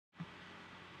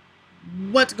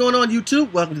What's going on,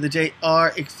 YouTube? Welcome to the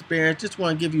JR Experience. Just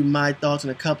want to give you my thoughts on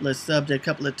a couple of subjects, a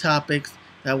couple of topics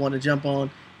that I want to jump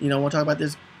on. I want to talk about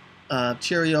this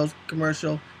Cheerios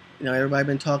commercial. Everybody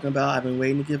been talking about. I've been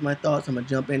waiting to give my thoughts. I'm going to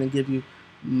jump in and give you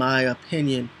my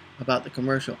opinion about the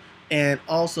commercial. And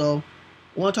also,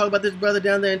 I want to talk about this brother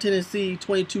down there in Tennessee,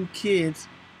 22 kids,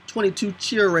 22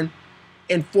 children,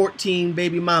 and 14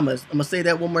 baby mamas. I'm going to say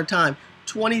that one more time.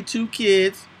 22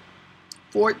 kids,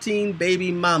 14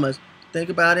 baby mamas. Think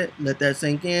about it. Let that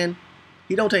sink in.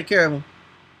 He don't take care of them.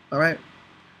 All right?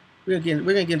 We're gonna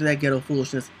get into that ghetto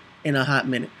foolishness in a hot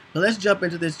minute. But let's jump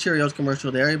into this Cheerios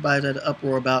commercial that everybody's at an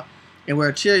uproar about, and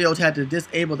where Cheerios had to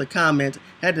disable the comments,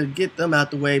 had to get them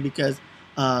out the way because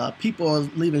people are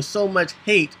leaving so much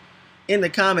hate in the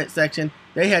comment section.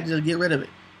 They had to just get rid of it.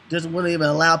 Just wouldn't even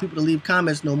allow people to leave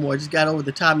comments no more. It just got over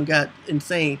the top and got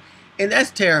insane. And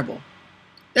that's terrible.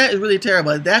 That is really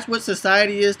terrible. That's what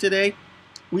society is today.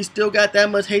 We still got that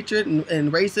much hatred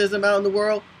and racism out in the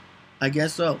world? I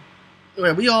guess so.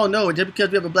 We all know just because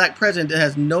we have a black president, that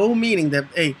has no meaning that,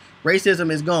 hey,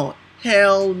 racism is gone.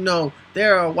 Hell no.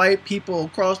 There are white people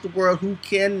across the world who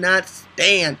cannot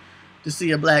stand to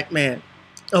see a black man.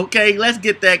 Okay, let's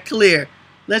get that clear.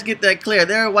 Let's get that clear.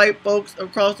 There are white folks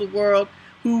across the world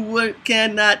who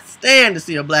cannot stand to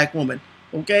see a black woman.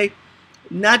 Okay?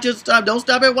 Not just don't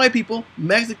stop at white people.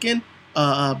 Mexican,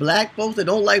 black folks that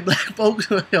don't like black folks,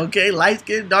 okay, light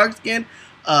skin, dark skin,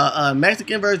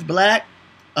 Mexican versus black,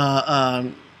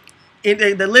 the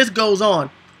list goes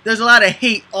on. There's a lot of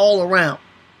hate all around,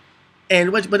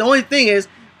 but the only thing is,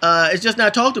 it's just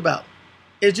not talked about.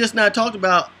 It's just not talked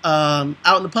about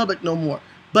out in the public no more.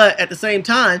 But at the same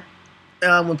time,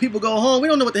 when people go home, we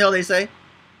don't know what the hell they say.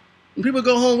 When people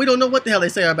go home, we don't know what the hell they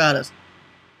say about us.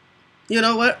 You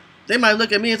know what? They might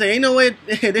look at me and say, ain't no way.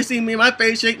 They see me in my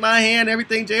face, shake my hand,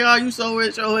 everything. JR, you so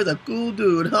rich. Oh, he's a cool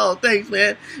dude. Oh, thanks,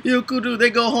 man. You a cool dude. They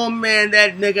go home, man,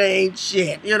 that nigga ain't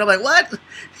shit. I'm like, what?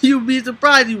 You'd be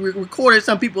surprised. You recorded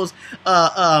some people's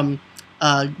dinner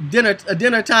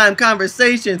time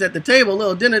conversations at the table,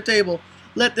 little dinner table.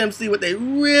 Let them see what they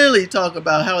really talk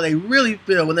about, how they really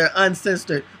feel when they're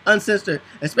uncensored.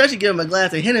 Especially give them a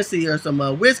glass of Hennessy or some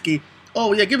whiskey.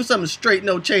 Oh, yeah, give them something straight,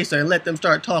 no chaser, and let them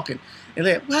start talking. And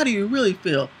then, how do you really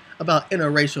feel about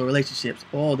interracial relationships?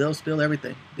 Oh, they'll spill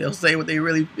everything. They'll say what they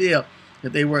really feel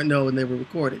if they weren't know when they were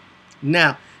recorded.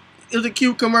 Now, it was a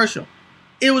cute commercial.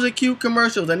 It was a cute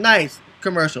commercial. It was a nice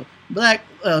commercial. The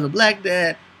black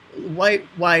dad, white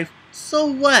wife. So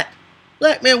what?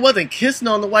 Black man wasn't kissing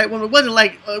on the white woman. It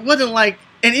wasn't like,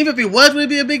 and even if it was, would it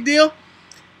be a big deal?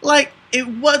 Like, it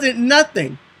wasn't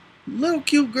nothing. Little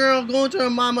cute girl going to her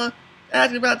mama,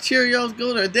 asking about Cheerios,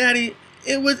 going to her daddy.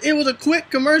 It was a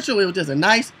quick commercial. It was just a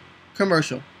nice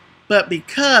commercial. But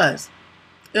because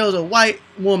it was a white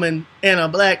woman and a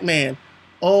black man,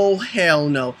 oh hell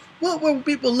no. What were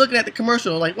people looking at the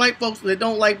commercial? Like white folks that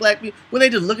don't like black people, were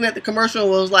they just looking at the commercial and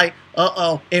was like,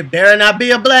 uh-oh, it better not be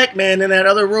a black man in that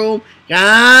other room.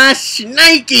 Gosh,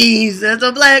 Nikes, there's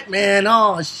a black man.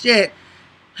 Oh shit.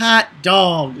 Hot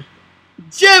dog.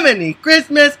 Jiminy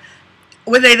Christmas.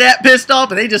 Were they that pissed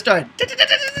off and they just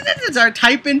started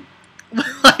typing?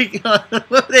 Like,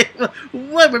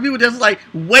 what were people just like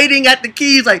waiting at the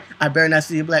keys? Like, I better not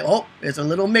see a black. Oh, it's a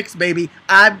little mix, baby.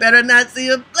 I better not see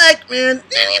a black man.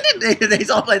 They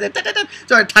all like that.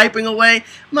 Start typing away.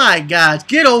 My gosh,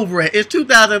 get over it. It's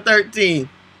 2013.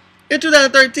 In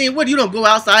 2013, what? You don't go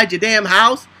outside your damn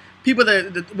house? People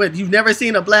what? You've never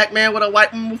seen a black man with a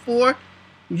white woman before?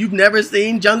 You've never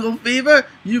seen Jungle Fever?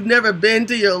 You've never been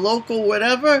to your local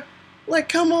whatever? Like,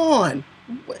 come on.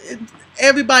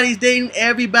 Everybody's dating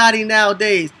everybody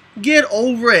nowadays. Get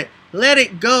over it. Let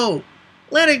it go.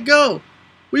 Let it go.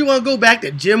 We want to go back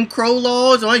to Jim Crow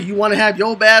laws. Or you want to have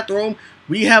your bathroom.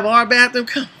 We have our bathroom.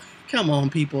 Come on,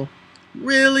 people.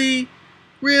 Really?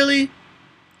 Really?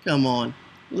 Come on.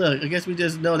 Look, I guess we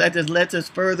just know that just lets us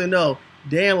further know.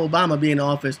 Damn Obama being in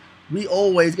office. We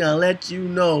always going to let you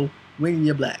know when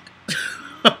you're black.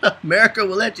 America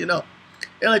will let you know.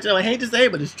 They'll let you know. I hate to say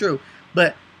it, but it's true.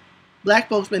 But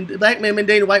black men been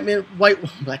dating black men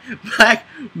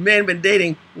been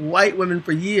dating white women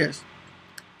for years.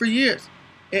 For years.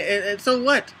 And so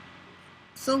what?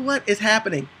 So what is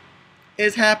happening?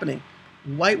 It's happening.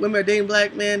 White women are dating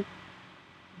black men.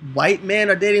 White men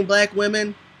are dating black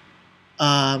women.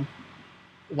 White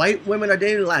women are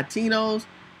dating Latinos.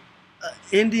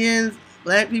 Indians.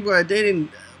 Black people are dating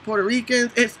Puerto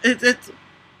Ricans.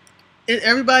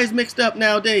 Everybody's mixed up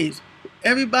nowadays.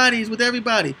 Everybody's with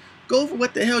everybody. Go for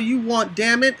what the hell you want,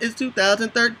 damn it. It's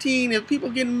 2013. If people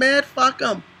getting mad, fuck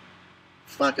them.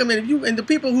 Fuck them. And the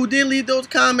people who did leave those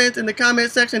comments in the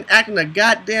comment section acting a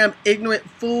goddamn ignorant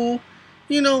fool,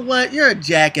 you know what? You're a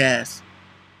jackass.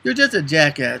 You're just a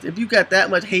jackass. If you got that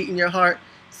much hate in your heart,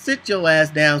 sit your ass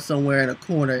down somewhere in a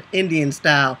corner, Indian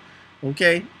style,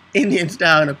 okay? Indian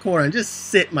style in a corner, and just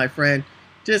sit, my friend.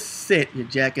 Just sit, you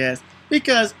jackass.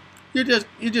 Because you're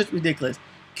just ridiculous.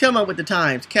 Come up with the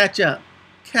times. Catch up.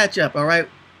 Catch up, all right?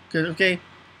 Okay?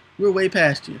 We're way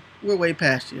past you. We're way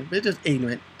past you. It's just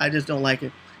ignorant. I just don't like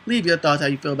it. Leave your thoughts how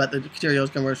you feel about the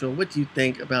Cheerios commercial. What do you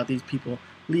think about these people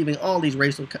leaving all these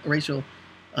racial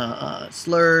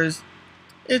slurs?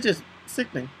 It's just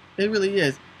sickening. It really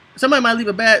is. Somebody might leave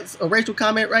a racial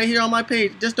comment right here on my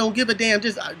page. Just don't give a damn.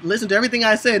 Just listen to everything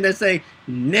I said and then say,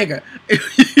 nigger.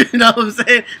 You know what I'm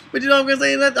saying? But you know what I'm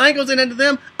going to say? I ain't going to say nothing to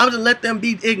them. I'm going to let them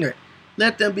be ignorant.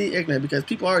 Let them be ignorant, because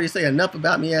people already say enough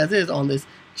about me as is on this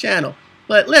channel.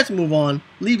 But let's move on.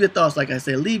 Leave your thoughts, like I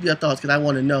said. Leave your thoughts, because I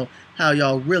want to know how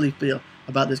y'all really feel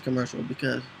about this commercial,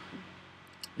 because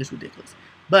it's ridiculous.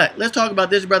 But let's talk about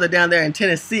this brother down there in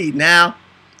Tennessee. Now,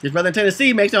 this brother in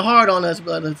Tennessee makes it hard on us,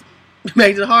 brothers.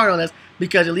 Makes it hard on us,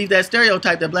 because it leaves that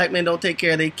stereotype that black men don't take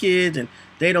care of their kids and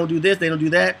they don't do this, they don't do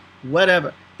that,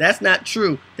 whatever. That's not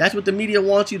true. That's what the media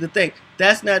wants you to think.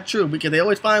 That's not true, because they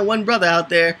always find one brother out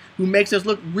there who makes us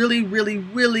look really, really,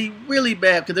 really, really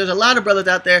bad, because there's a lot of brothers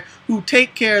out there who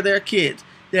take care of their kids,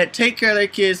 that take care of their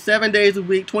kids 7 days a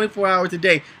week, 24 hours a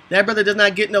day. That brother does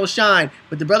not get no shine,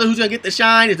 but the brother who's going to get the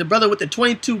shine is the brother with the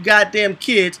 22 goddamn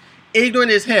kids,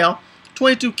 ignorant as hell,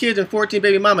 22 kids and 14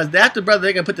 baby mamas. That's the brother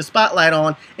they're going to put the spotlight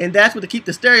on, and that's what to keep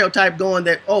the stereotype going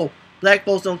that, oh, black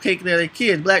folks don't take care of their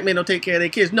kids, black men don't take care of their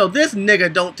kids. No, this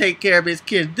nigga don't take care of his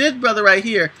kids. This brother right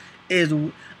here is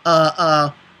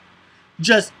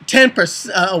just 10%,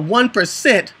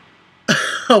 1%,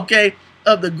 okay,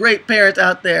 of the great parents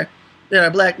out there that are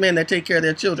black men that take care of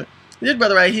their children. This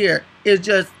brother right here is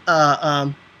just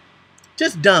dumb.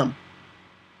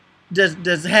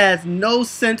 Just has no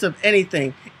sense of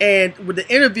anything. And with the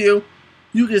interview,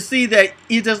 you can see that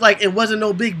he's just like, it wasn't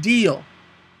no big deal.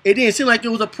 It didn't seem like it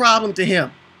was a problem to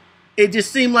him. It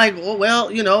just seemed like, oh,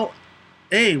 well, you know,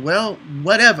 hey, well,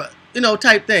 whatever, you know,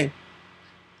 type thing.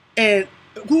 And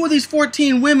who are these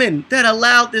 14 women that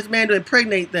allowed this man to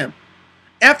impregnate them?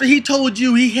 After he told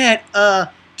you he had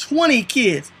 20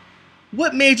 kids,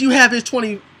 what made you have his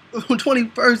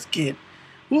 21st kid?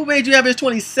 Who made you have his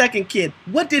 22nd kid?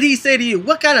 What did he say to you?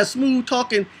 What kind of smooth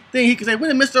talking thing he could say? What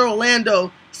did Mr.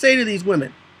 Orlando say to these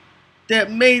women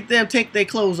that made them take their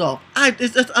clothes off?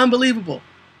 It's just unbelievable.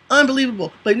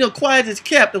 Unbelievable. But, you know, quiet is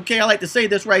kept, okay? I like to say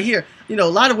this right here. You know,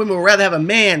 a lot of women would rather have a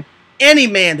man, any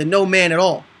man, than no man at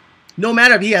all. No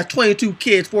matter if he has 22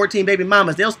 kids, 14 baby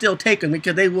mamas, they'll still take him,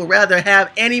 because they will rather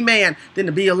have any man than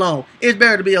to be alone. It's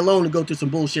better to be alone than go through some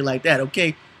bullshit like that,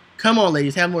 okay? Come on,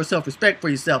 ladies. Have more self-respect for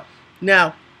yourself.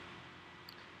 Now,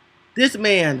 this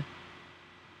man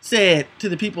said to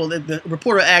the people, that the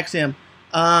reporter asked him,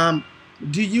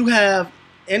 do you have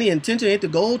any intention, any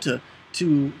goal to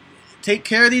take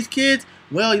care of these kids?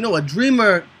 Well, you know, a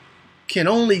dreamer can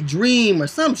only dream, or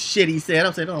some shit he said.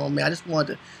 I'm saying, oh man, I just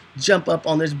wanted to jump up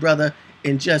on this brother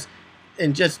and just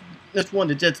wanted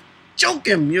to just choke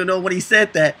him, you know, when he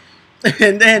said that.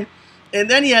 And then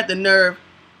he had the nerve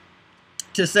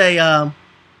to say,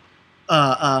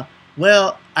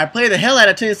 well, I play the hell out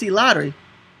of Tennessee Lottery.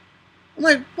 I'm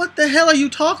like, what the hell are you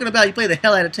talking about? You play the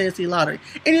hell out of Tennessee Lottery.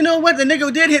 And you know what? The nigga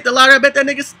who did hit the lottery, I bet that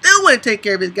nigga still wouldn't take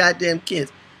care of his goddamn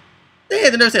kids. They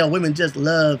had the nerve to say, oh, women just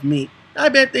love me. I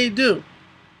bet they do.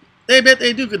 They bet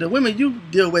they do, because the women you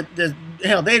deal with, just,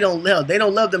 hell, they don't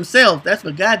love themselves. That's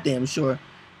for goddamn sure.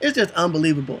 It's just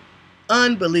unbelievable.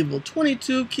 Unbelievable.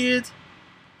 22 kids,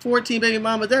 14 baby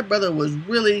mamas. That brother was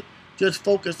really just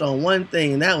focused on one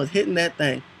thing, and that was hitting that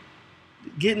thing.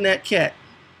 Getting that cat.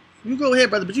 You go ahead,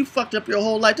 brother, but you fucked up your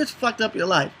whole life. Just fucked up your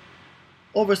life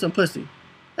over some pussy.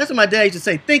 That's what my dad used to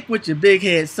say. Think with your big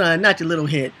head, son, not your little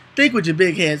head. Think with your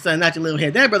big head, son, not your little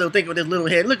head. That brother was thinking with his little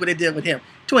head. Look what they did with him.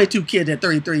 22 kids at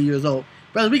 33 years old.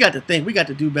 Brother, we got to think. We got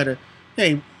to do better.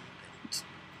 Hey,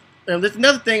 there's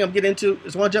another thing I'm getting into. I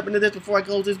just want to jump into this before I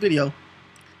close this video.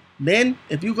 Men,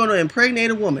 if you're going to impregnate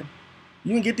a woman,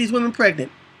 you can get these women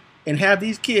pregnant and have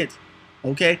these kids,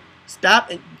 okay?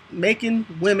 Stop making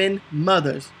women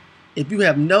mothers if you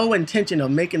have no intention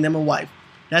of making them a wife.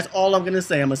 That's all I'm going to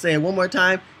say. I'm going to say it one more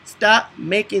time. Stop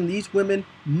making these women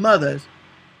mothers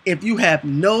if you have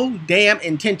no damn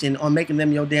intention on making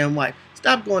them your damn wife.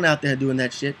 Stop going out there doing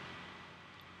that shit.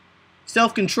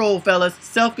 Self-control, fellas.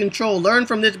 Self-control. Learn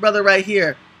from this brother right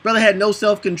here. Brother had no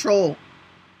self-control.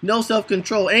 No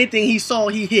self-control. Anything he saw,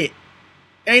 he hit.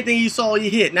 Anything he saw, he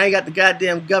hit. Now you got the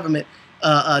goddamn government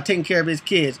taking care of his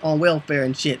kids on welfare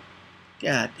and shit.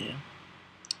 God damn.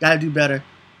 Gotta do better.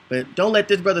 But don't let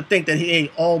this brother think that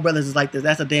all brothers is like this.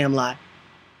 That's a damn lie.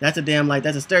 That's a damn lie.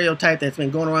 That's a stereotype that's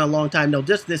been going around a long time. No,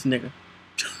 just this nigga.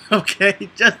 Okay?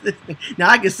 Just this nigga. Now,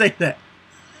 I can say that.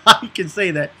 I can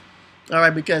say that. All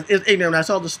right, because it's ignorant. I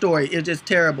saw the story. It's just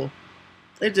terrible.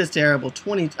 It's just terrible.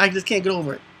 I just can't get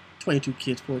over it. 22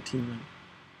 kids, 14 women.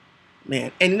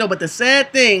 Man. And but the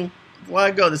sad thing, before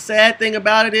I go, the sad thing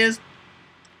about it is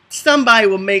somebody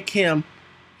will make him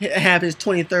have his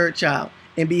 23rd child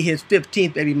and be his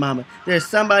 15th baby mama. There's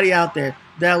somebody out there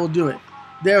that will do it.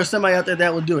 There is somebody out there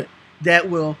that will do it. That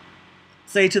will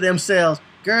say to themselves,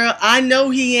 girl, I know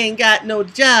he ain't got no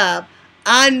job.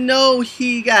 I know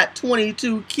he got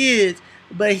 22 kids,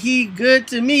 but he good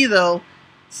to me though.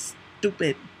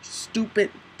 Stupid.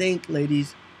 Stupid. Think,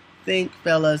 ladies. Think,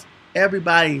 fellas.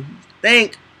 Everybody.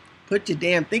 Think. Put your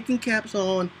damn thinking caps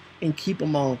on and keep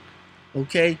them on.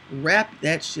 Okay? Wrap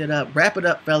that shit up. Wrap it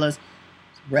up, fellas.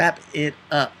 Wrap it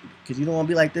up. Because you don't want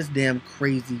to be like this damn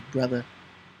crazy brother.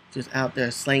 Just out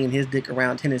there slinging his dick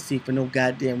around Tennessee for no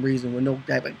goddamn reason. With no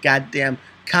type of goddamn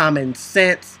common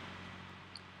sense.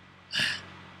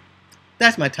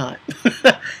 That's my time.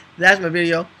 That's my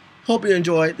video. Hope you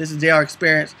enjoyed. This is JR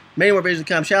Experience. Many more videos to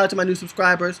come. Shout out to my new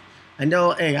subscribers. I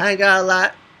know, hey, I ain't got a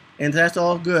lot. And that's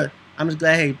all good. I'm just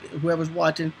glad, hey, whoever's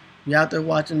watching, you out there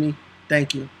watching me,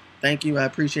 thank you. Thank you. I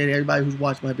appreciate everybody who's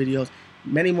watched my videos.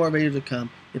 Many more videos to come.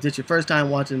 If it's your first time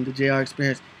watching the JR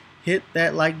Experience, hit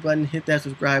that like button, hit that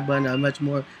subscribe button. I much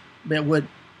more would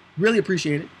really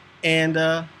appreciate it. And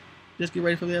just get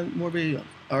ready for the more videos.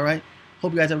 All right?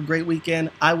 Hope you guys have a great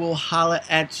weekend. I will holla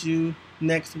at you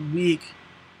next week.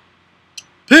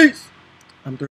 Peace! I'm through.